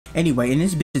Anyway, and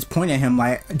this bitch is pointing at him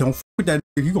like, don't f with that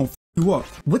nigga, he gonna f you up.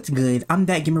 What's good? I'm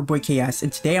that gamer boy Chaos,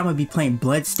 and today I'm gonna be playing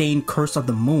Bloodstained Curse of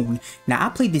the Moon. Now, I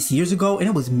played this years ago, and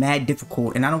it was mad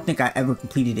difficult, and I don't think I ever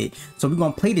completed it. So we're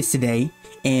gonna play this today,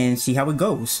 and see how it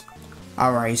goes.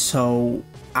 Alright, so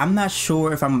I'm not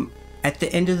sure if I'm at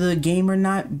the end of the game or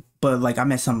not, but like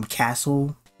I'm at some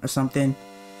castle or something.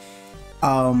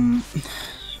 Man,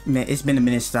 it's been a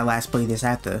minute since I last played this. I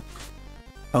have to...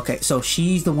 Okay, so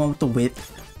she's the one with the whip,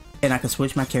 and I can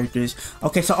switch my characters.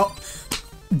 Okay, so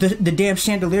the damn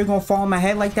chandelier gonna fall on my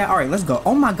head like that? Alright, let's go.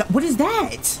 Oh my god, what is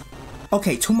that?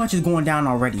 Okay, too much is going down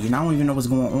already, and I don't even know what's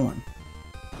going on.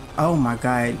 Oh my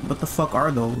god, what the fuck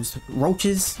are those?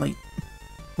 Roaches? Like,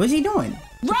 what is he doing?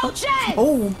 Roaches!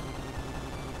 Oh!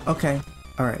 Okay,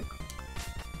 alright.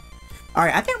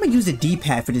 Alright, I think I'm gonna use the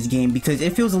D-pad for this game because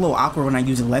it feels a little awkward when I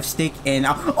use the left stick, and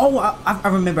I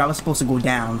remember I was supposed to go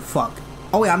down. Fuck.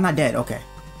 Oh wait, I'm not dead, okay.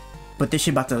 But this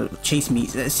shit about to chase me.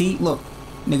 See, look,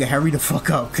 nigga, hurry the fuck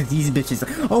up, cause these bitches.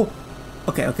 Oh,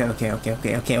 okay. Oh,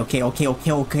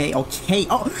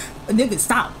 nigga,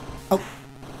 stop.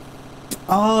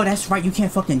 Oh, that's right. You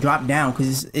can't fucking drop down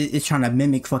because it's trying to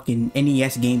mimic fucking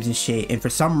NES games and shit. And for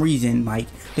some reason, like,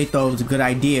 they thought it was a good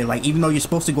idea. Like, even though you're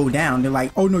supposed to go down, they're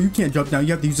like, oh no, you can't jump down.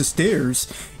 You have to use the stairs.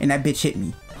 And that bitch hit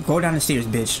me. Go down the stairs,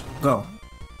 bitch. Go.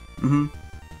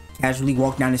 Casually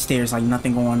walk down the stairs like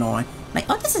nothing going on. Like,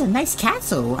 oh, this is a nice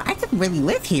castle. I could really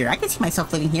live here. I could see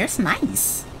myself living here. It's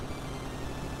nice.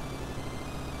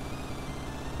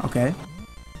 Okay.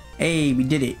 Hey, we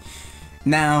did it.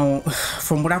 Now,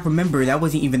 from what I remember, that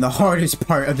wasn't even the hardest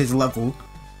part of this level.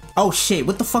 Oh shit,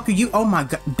 what the fuck are you? Oh my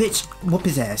god, bitch, whoop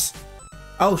his ass.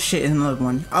 Oh shit, and another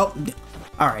one. Oh,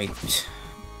 alright.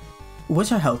 What's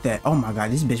her health at? Oh my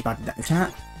god, this bitch about to die.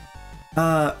 Can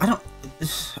I don't...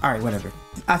 Alright, whatever.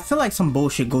 I feel like some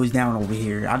bullshit goes down over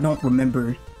here. I don't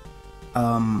remember...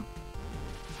 Oh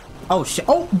shit,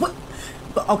 oh, what?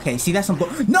 Okay, see, that's some bull...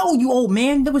 No, you old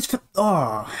man, there was...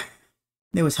 Oh,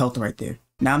 there was health right there.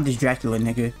 Now I'm just Dracula,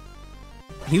 nigga.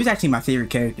 He was actually my favorite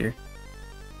character.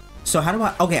 So how do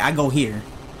I... Okay, I go here.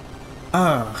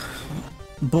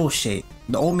 Bullshit.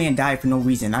 The old man died for no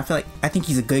reason. I think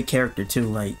he's a good character too.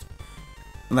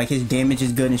 Like his damage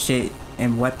is good and shit.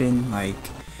 And weapon, like...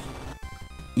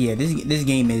 Yeah, this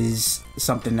game is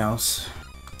something else.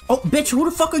 Oh, bitch, who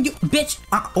the fuck are you? Bitch!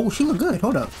 Oh, she look good.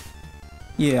 Hold up.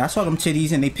 Yeah, I saw them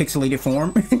titties in they pixelated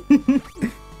form.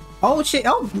 Oh shit,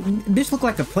 oh, bitch look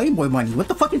like a Playboy bunny. What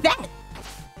the fuck is that?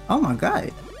 Oh my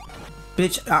god.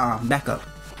 Bitch, back up.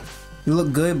 You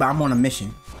look good, but I'm on a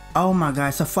mission. Oh my god,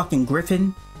 it's a fucking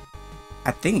griffin?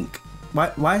 I think. Why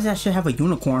does that shit have a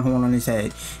unicorn horn on his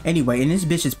head? Anyway, and this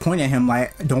bitch is pointing at him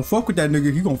like, don't fuck with that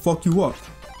nigga, he gonna fuck you up.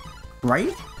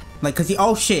 Right? Like, cause he,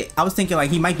 oh shit, I was thinking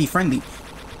like he might be friendly.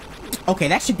 Okay,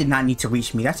 that shit did not need to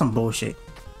reach me, that's some bullshit.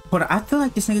 But I feel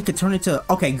like this nigga could turn into,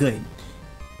 okay, good.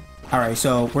 Alright,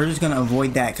 so we're just gonna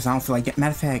avoid that because I don't feel like it.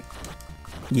 Matter of fact,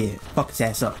 yeah, fuck his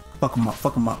ass up. Fuck him up,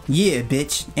 fuck him up. Yeah,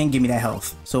 bitch. And give me that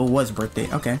health. So it was worth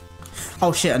it. Okay.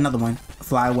 Oh shit, another one.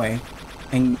 Fly away.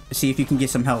 And see if you can get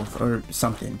some health or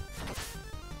something.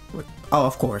 Oh,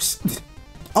 of course.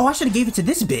 Oh, I should have gave it to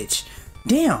this bitch.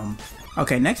 Damn.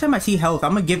 Okay, next time I see health,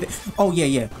 I'm gonna give it... Oh,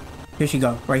 yeah. Here she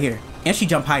go, right here. And she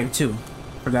jumped higher too.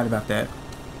 Forgot about that.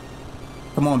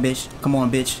 Come on, bitch. Come on,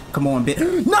 bitch. Come on,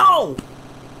 bitch. No!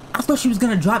 I thought she was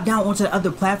gonna drop down onto the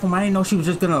other platform. I didn't know she was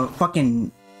just gonna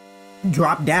fucking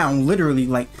drop down, literally,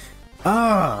 like,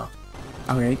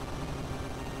 alright.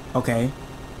 Okay.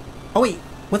 Oh wait,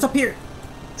 what's up here?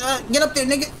 Get up there,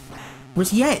 nigga!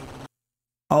 Where's he at?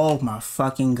 Oh my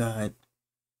fucking god.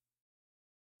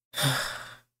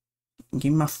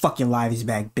 Give me my fucking lives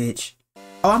back, bitch.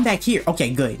 Oh, I'm back here.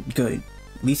 Okay, good.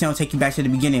 At least I don't take you back to the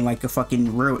beginning like a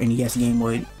fucking real NES game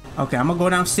would. Okay, I'm gonna go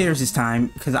downstairs this time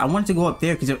because I wanted to go up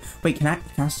there. Because wait, can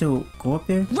I still go up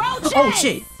there? Roaches! Oh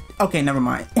shit! Okay, never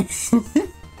mind.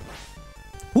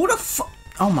 Who the fuck?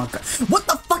 Oh my god! What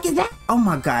the fuck is that? Oh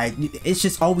my god! It's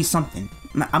just always something.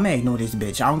 I'm gonna ignore this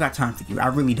bitch. I don't got time for you. I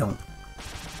really don't.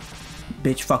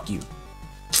 Bitch, fuck you.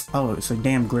 Oh, it's a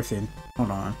damn griffin.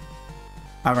 Hold on.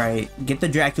 All right, get the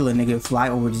Dracula nigga. Fly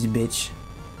over this bitch.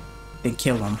 Then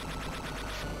kill him.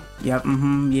 Yep.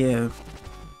 Yeah.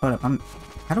 Hold up.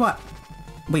 How do I...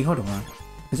 Wait, hold on.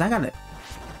 Because I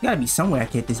gotta be somewhere I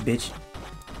can hit this bitch.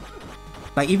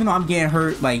 Like, even though I'm getting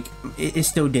hurt, like, it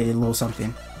still did a little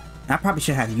something. I probably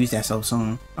should have used that so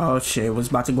soon. Oh, shit. What's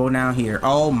about to go down here?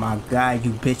 Oh, my God,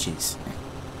 you bitches.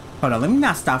 Hold on. Let me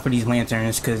not stop for these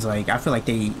lanterns, because, like, I feel like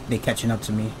they catching up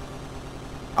to me.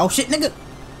 Oh, shit, nigga.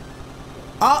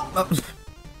 Oh.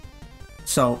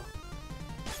 So.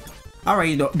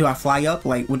 Alright, do I fly up?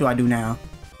 Like, what do I do now?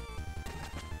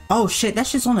 Oh shit,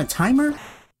 that's just on a timer?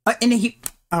 And then he...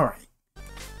 Alright.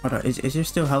 Hold on, is there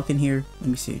still health in here? Let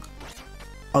me see.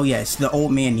 Oh yes, the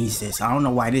old man needs this. I don't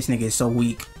know why this nigga is so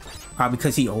weak. Probably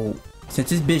because he old. Since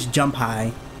this bitch jump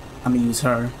high, I'm gonna use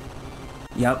her.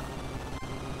 Yep.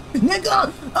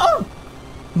 Nigga! Oh!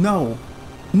 No.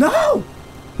 No!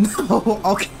 No!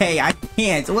 Okay, I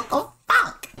can't. What the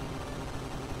fuck?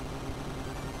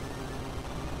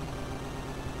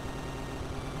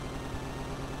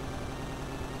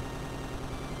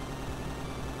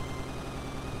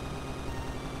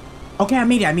 Okay, I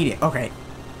made it. Okay.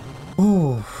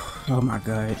 Ooh. Oh my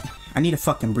god. I need a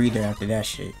fucking breather after that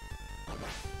shit.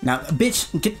 Now,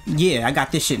 bitch, get... Yeah, I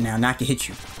got this shit now. Now I can hit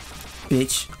you.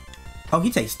 Bitch. Oh, he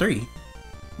takes 3.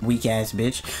 Weak ass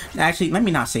bitch. Actually, let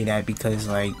me not say that because,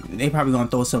 like, they probably gonna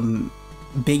throw some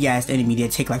big ass enemy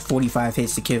that take like 45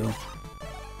 hits to kill.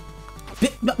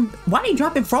 Why they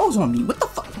dropping frogs on me? What the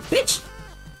fuck? Bitch!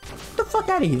 Get the fuck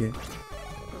out of here.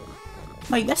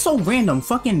 Like, that's so random.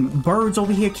 Fucking birds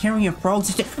over here carrying frogs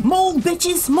and shit. Move,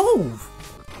 bitches! Move!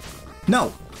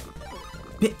 No.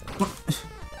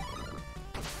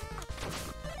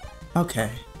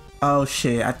 Okay. Oh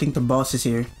shit, I think the boss is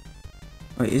here.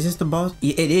 Wait, is this the boss?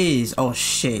 Yeah, it is. Oh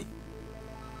shit.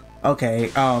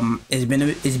 Okay,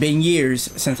 it's been years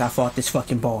since I fought this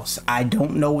fucking boss. I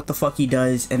don't know what the fuck he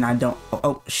does, and I don't...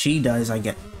 Oh, she does, I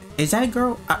guess. Is that a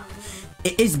girl?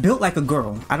 It's built like a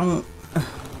girl. I don't...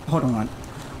 Hold on.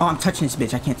 Oh, I'm touching this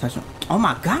bitch. I can't touch him. Oh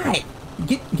my god!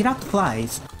 Get out the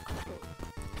flies.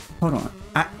 Hold on.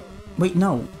 Wait,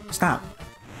 no. Stop.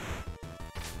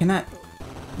 Can I...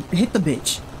 Hit the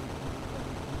bitch.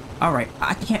 Alright,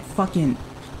 I can't fucking...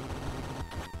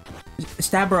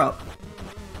 Stab her up.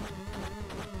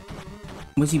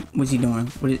 What's he doing?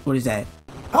 What is that?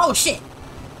 Oh shit!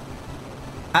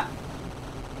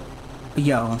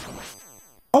 Yo.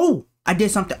 Oh! I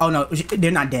did something. Oh no, they're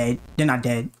not dead. They're not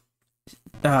dead.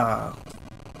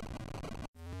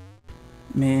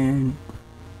 Man.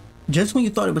 Just when you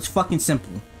thought it was fucking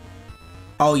simple.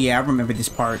 Oh yeah, I remember this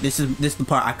part. This is the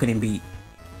part I couldn't beat.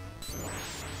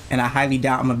 And I highly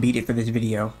doubt I'm gonna beat it for this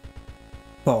video.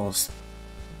 Pause.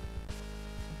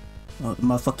 Oh,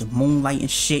 motherfucking moonlight and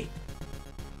shit.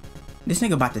 This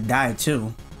nigga about to die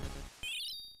too.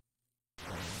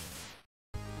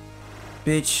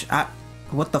 Bitch,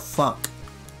 what the fuck?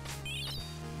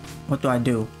 What do I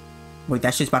do? Wait,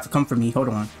 that shit's about to come for me. Hold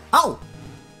on. Oh!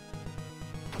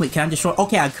 Wait, can I destroy?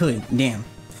 Okay, I could. Damn.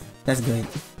 That's good.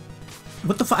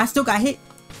 What the fuck? I still got hit.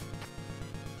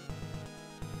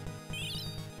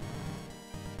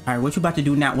 Alright, what you about to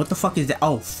do now? What the fuck is that?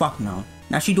 Oh, fuck no.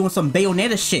 Now she doing some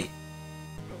Bayonetta shit.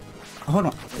 Hold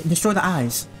on. Destroy the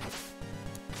eyes.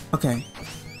 Okay.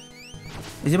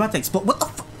 Is it about to explode? What the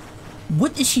fuck?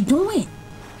 What is she doing?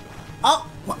 Oh!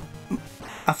 What?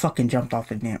 I fucking jumped off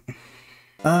the damn.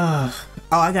 Oh,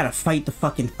 I gotta fight the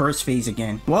fucking first phase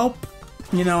again. Well,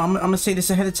 you know, I'm gonna say this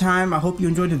ahead of time. I hope you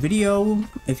enjoyed the video.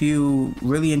 If you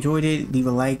really enjoyed it, leave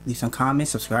a like, leave some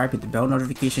comments, subscribe, hit the bell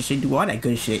notification shit, do all that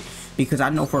good shit. Because I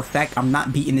know for a fact I'm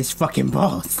not beating this fucking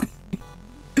boss.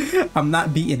 I'm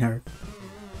not beating her.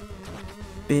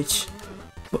 Bitch.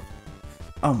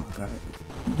 Oh my god.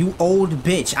 You old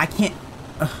bitch. I can't...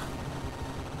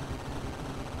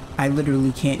 I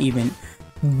literally can't even...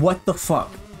 What the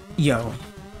fuck? Yo.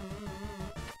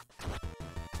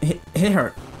 Hit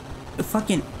her.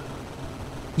 Fucking...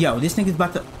 Yo, this nigga's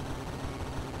about to...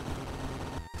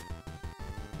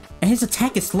 And his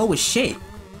attack is slow as shit.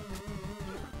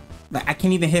 Like, I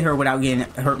can't even hit her without getting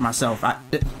hurt myself. Fuck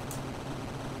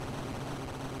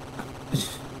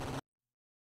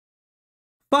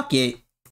it.